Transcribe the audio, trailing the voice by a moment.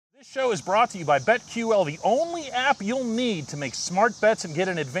This show is brought to you by BetQL, the only app you'll need to make smart bets and get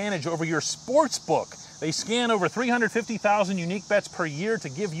an advantage over your sports book. They scan over 350,000 unique bets per year to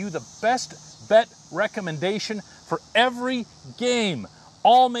give you the best bet recommendation for every game.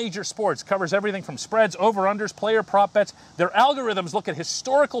 All major sports, covers everything from spreads, over-unders, player prop bets. Their algorithms look at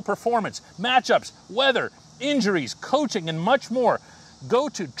historical performance, matchups, weather, injuries, coaching, and much more. Go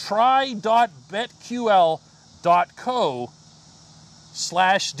to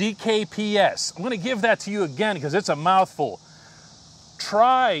try.betql.co/DKPS. I'm going to give that to you again because it's a mouthful.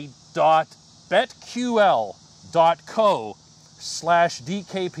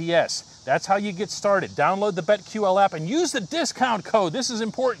 Try.betql.co/DKPS. That's how you get started. Download the BetQL app and use the discount code. This is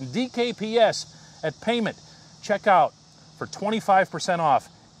important, DKPS, at payment. Check out for 25% off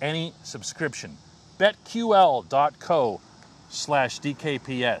any subscription.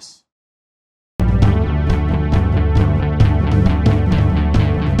 BetQL.co/DKPS.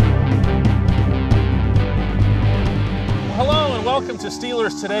 Hello and welcome to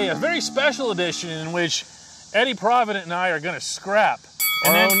Steelers Today, a very special edition in which Eddie Provident and I are going to scrap.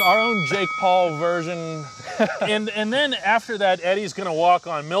 Our own Jake Paul version. and then after that, Eddie's going to walk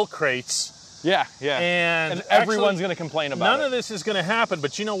on milk crates. Yeah. And everyone's going to complain about it. None of this is going to happen,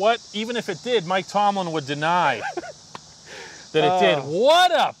 but you know what? Even if it did, Mike Tomlin would deny that it did.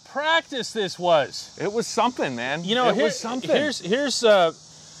 What a practice this was. It was something, man. You know, it was something. Here's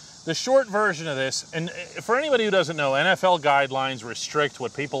the short version of this. And for anybody who doesn't know, NFL guidelines restrict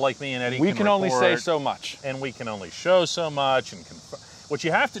what people like me and Eddie can only say so much. And we can only show so much. And what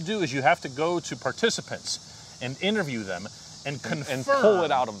you have to do is you have to go to participants and interview them and confirm. And pull it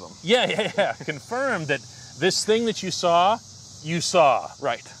out of them. Yeah. Confirm that this thing that you saw.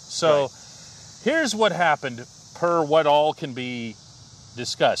 Right. So here's what happened per what all can be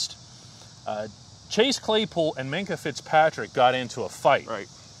discussed. Chase Claypool and Minkah Fitzpatrick got into a fight. Right.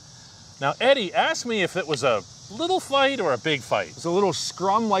 Now, Eddie, ask me if it was a little fight or a big fight. It was a little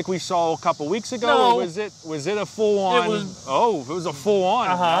scrum like we saw a couple weeks ago, No. or was it a full-on? It was a full-on.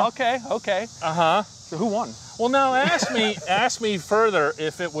 Uh-huh. Okay. Uh-huh. So who won? Well, now ask me further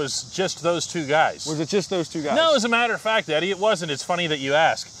if it was just those two guys. Was it just those two guys? No, as a matter of fact, Eddie, it wasn't. It's funny that you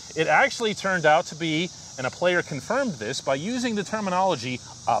ask. It actually turned out to be, and a player confirmed this by using the terminology,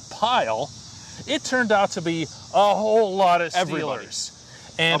 a pile. It turned out to be a whole lot of Steelers. Everybody.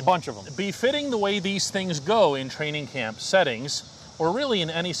 And a bunch of them. Befitting the way these things go in training camp settings, or really in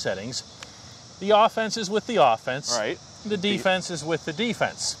any settings, the offense is with the offense. Right. The defense is with the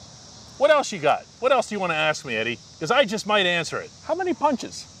defense. What else you got? What else do you want to ask me, Eddie? Because I just might answer it. How many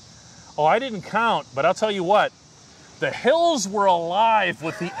punches? Oh, I didn't count, but I'll tell you what. The hills were alive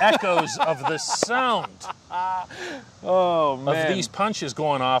with the echoes of the sound of these punches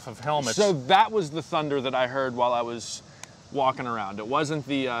going off of helmets. So that was the thunder that I heard while I was walking around. It wasn't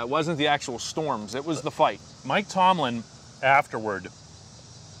the actual storms. It was the fight. Mike Tomlin, afterward,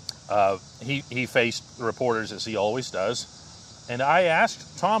 he faced reporters as he always does, and I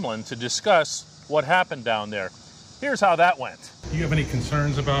asked Tomlin to discuss what happened down there. Here's how that went. Do you have any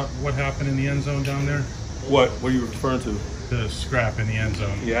concerns about what happened in the end zone down there? What are you referring to? The scrap in the end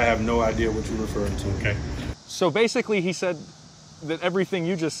zone. Yeah, I have no idea what you're referring to. Okay. So basically he said that everything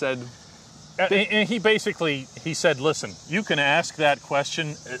you just said. And he said, listen, you can ask that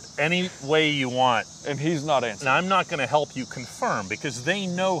question any way you want. And he's not answering. And I'm not going to help you confirm because they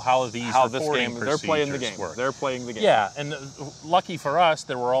know how these reporting procedures they're playing the game. work. They're playing the game. Yeah, and lucky for us,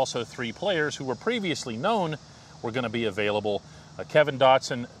 there were also three players who were previously known were going to be available. Kevin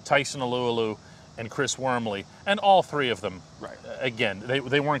Dotson, Tyson Alualu, and Chris Wormley. And all three of them, again,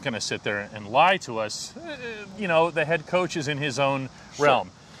 they weren't going to sit there and lie to us. You know, the head coach is in his own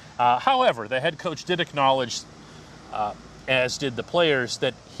realm. However, the head coach did acknowledge, as did the players,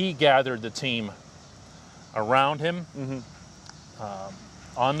 that he gathered the team around him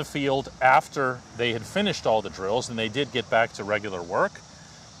on the field after they had finished all the drills, and they did get back to regular work.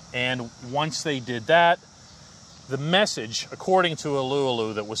 And once they did that, the message, according to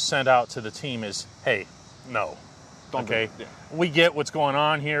Alualu, that was sent out to the team is, hey, no. Don't do it. Yeah. We get what's going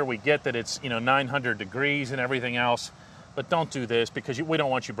on here. We get that it's 900 degrees and everything else. But don't do this because we don't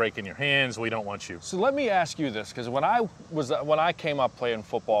want you breaking your hands. We don't want you. So let me ask you this, because when I came up playing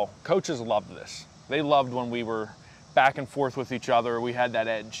football, coaches loved this. They loved when we were back and forth with each other. We had that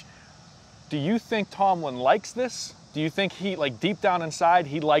edge. Do you think Tomlin likes this? Do you think he, deep down inside,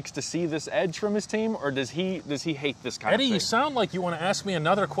 he likes to see this edge from his team, or does he hate this kind of thing? Eddie, you sound like you want to ask me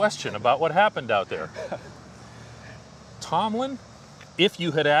another question about what happened out there. Tomlin, if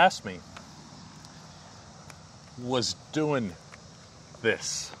you had asked me, was doing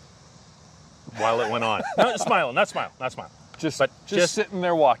this while it went on. Not smiling. Just sitting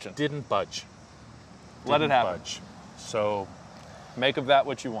there watching. Didn't budge. Let it happen. Budge. So make of that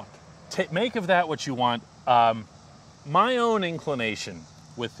what you want. Make of that what you want. My own inclination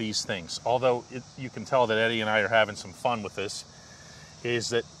with these things, although you can tell that Eddie and I are having some fun with this, is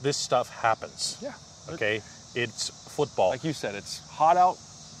that this stuff happens. Yeah. Okay? It's football. Like you said, it's hot out.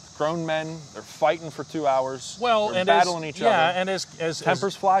 Grown men, they're fighting for 2 hours. Well, they're and battling each other. Yeah, and as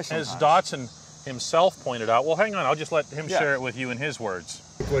tempers fly sometimes. As Dotson himself pointed out. Well, hang on, I'll just let him share it with you in his words.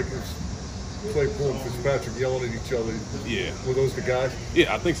 It's like it's Claypool and Fitzpatrick yelling at each other. Yeah. Were those the guys?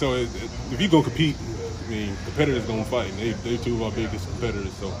 Yeah, I think so. If you're going to compete, I mean, competitors going to fight. And they two of our biggest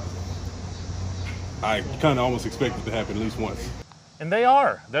competitors, so I kind of almost expect it to happen at least once. And they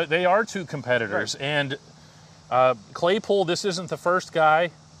are. They are two competitors. Right. And Claypool, this isn't the first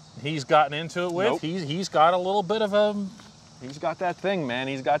guy he's gotten into it with. Nope. He's got a little bit of a... He's got that thing, man.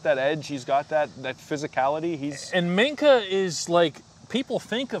 He's got that edge. He's got that physicality. And Minkah is like, people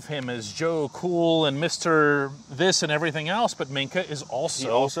think of him as Joe Cool and Mr. this and everything else, but Minkah is also... He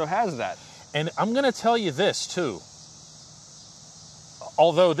also has that. And I'm going to tell you this, too.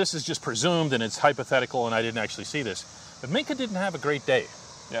 Although this is just presumed and it's hypothetical and I didn't actually see this, but Minkah didn't have a great day.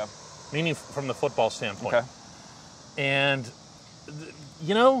 Yeah. Meaning from the football standpoint. Okay. And,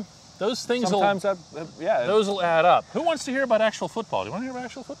 you know, those things sometimes those will add up. Who wants to hear about actual football? Do you want to hear about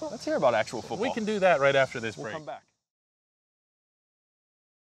actual football? Let's hear about actual football. We can do that right after this break. We'll come back.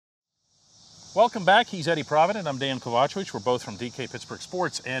 Welcome back. He's Eddie Provident. I'm Dejan Kovacevic. We're both from DK Pittsburgh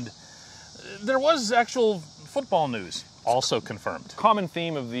Sports. And there was actual football news also confirmed. Common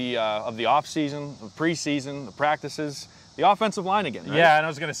theme of the off-season, the preseason, the practices, the offensive line again, right? Yeah, and I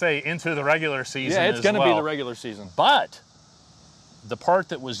was going to say into the regular season. Yeah, it's going to be the regular season. But the part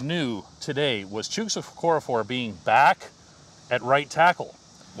that was new today was Chase Claypool being back at right tackle.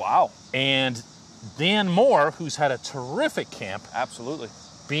 Wow. And Dan Moore, who's had a terrific camp. Absolutely.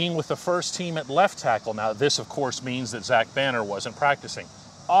 Being with the first team at left tackle. Now, this, of course, means that Zach Banner wasn't practicing.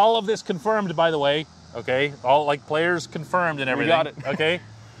 All of this confirmed, by the way, okay? All, like, players confirmed and everything. We got it. Okay?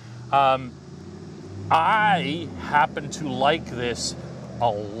 I happen to like this a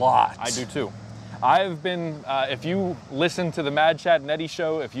lot. I do, too. I've been, if you listen to the Mad Chat and Eddie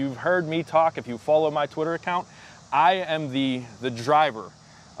show, if you've heard me talk, if you follow my Twitter account, I am the driver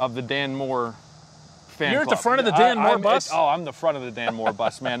of the Dan Moore fan You're club. at the front of the Dan Moore bus? I'm the front of the Dan Moore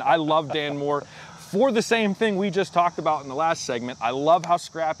bus, man. I love Dan Moore. For the same thing we just talked about in the last segment, I love how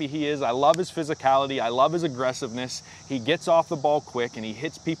scrappy he is. I love his physicality. I love his aggressiveness. He gets off the ball quick and he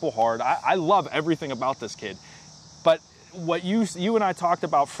hits people hard. I love everything about this kid. But what you and I talked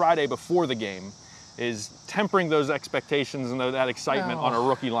about Friday before the game is tempering those expectations and that excitement on a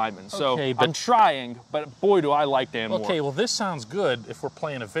rookie lineman. So okay, I'm trying, but boy, do I like Dan Moore. Okay, well, this sounds good if we're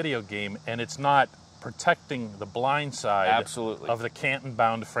playing a video game and it's not protecting the blind side of the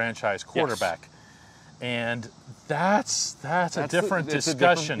Canton-bound franchise quarterback. Yes. And that's a different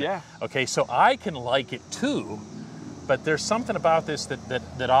discussion. Okay, so I can like it too, but there's something about this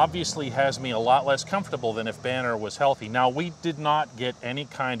that obviously has me a lot less comfortable than if Banner was healthy. Now, we did not get any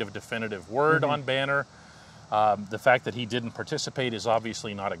kind of definitive word on Banner. The fact that he didn't participate is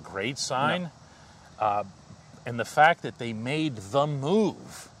obviously not a great sign. No. And the fact that they made the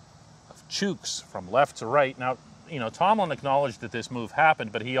move of Chooks from left to right. Now, you know, Tomlin acknowledged that this move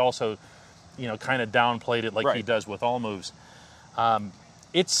happened, but he also, you know, kind of downplayed it like he does with all moves.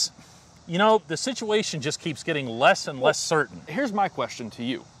 It's, you know, the situation just keeps getting less and less certain. Here's my question to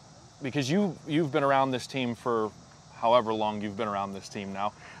you, because you've been around this team for however long you've been around this team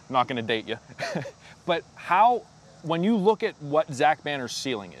now. I'm not going to date you. But when you look at what Zach Banner's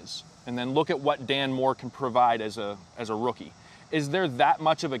ceiling is, and then look at what Dan Moore can provide as a rookie, is there that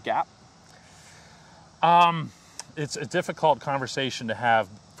much of a gap? It's a difficult conversation to have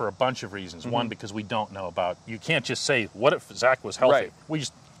for a bunch of reasons. One, because we don't know about. You can't just say, "What if Zach was healthy?"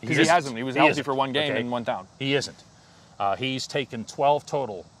 Right. Because he hasn't. He was healthy for one game and went down. He isn't. He's taken 12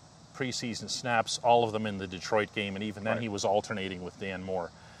 total preseason snaps, all of them in the Detroit game, and even then he was alternating with Dan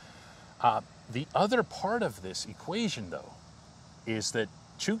Moore. The other part of this equation, though, is that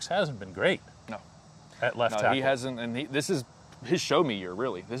Chooks hasn't been great. No. At left tackle. He hasn't, and this is his show me year,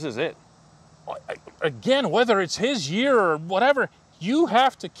 really. This is it. Again, whether it's his year or whatever, you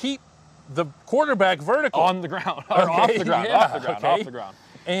have to keep the quarterback vertical. On the ground. Or off the ground. Off the ground.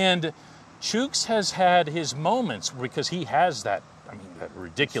 And Chooks has had his moments because he has that, that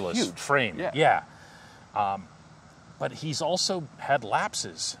ridiculous frame. Yeah. But he's also had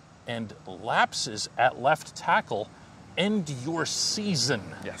lapses. And lapses at left tackle end your season.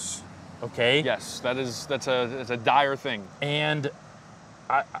 Yes. Okay? Yes, that's a dire thing. And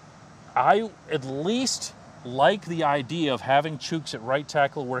I at least like the idea of having Chooks at right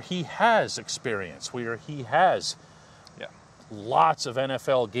tackle where he has experience, where he has lots of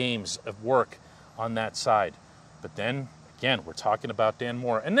NFL games of work on that side. But then, again, we're talking about Dan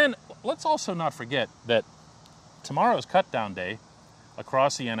Moore. And then let's also not forget that tomorrow's cutdown day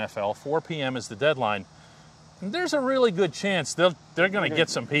across the NFL. 4 p.m. is the deadline. And there's a really good chance they're going to get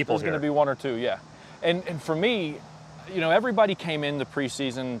some people There's here. going to be one or two, yeah. And for me, you know, everybody came into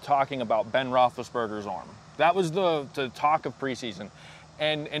preseason talking about Ben Roethlisberger's arm. That was the talk of preseason.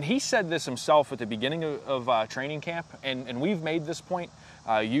 And he said this himself at the beginning of training camp, and we've made this point,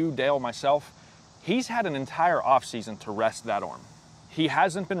 you, Dale, myself. He's had an entire offseason to rest that arm. He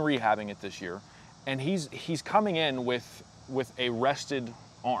hasn't been rehabbing it this year, and he's coming in with a rested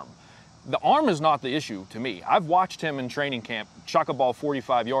arm. The arm is not the issue to me. I've watched him in training camp chuck a ball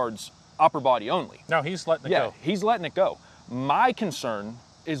 45 yards, upper body only. No, he's letting it go. Yeah, he's letting it go. My concern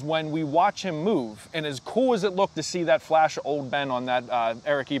is when we watch him move, and as cool as it looked to see that flash of old Ben on that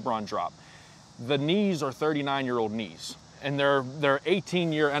Eric Ebron drop, the knees are 39-year-old knees, and they're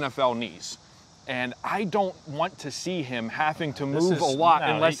 18-year NFL knees. And I don't want to see him having to move a lot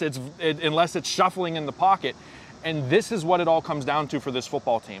unless it's shuffling in the pocket. And this is what it all comes down to for this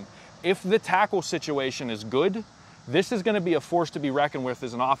football team. If the tackle situation is good, this is going to be a force to be reckoned with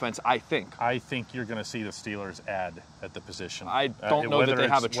as an offense, I think. I think you're going to see the Steelers add at the position. I don't know that they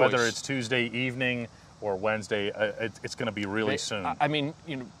have a choice. Whether it's Tuesday evening or Wednesday, it's going to be really soon. I mean,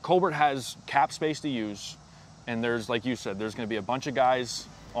 you know, Colbert has cap space to use, and there's, like you said, there's going to be a bunch of guys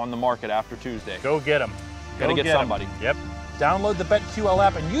on the market after Tuesday. Go get them. Got to get somebody. Yep. Download the BetQL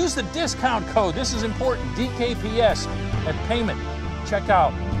app and use the discount code. This is important. DKPS at payment. Check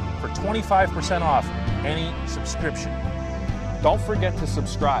out for 25% off any subscription. Don't forget to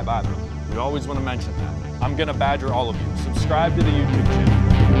subscribe either. We always want to mention that. I'm going to badger all of you. Subscribe to the YouTube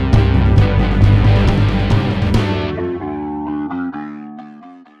channel.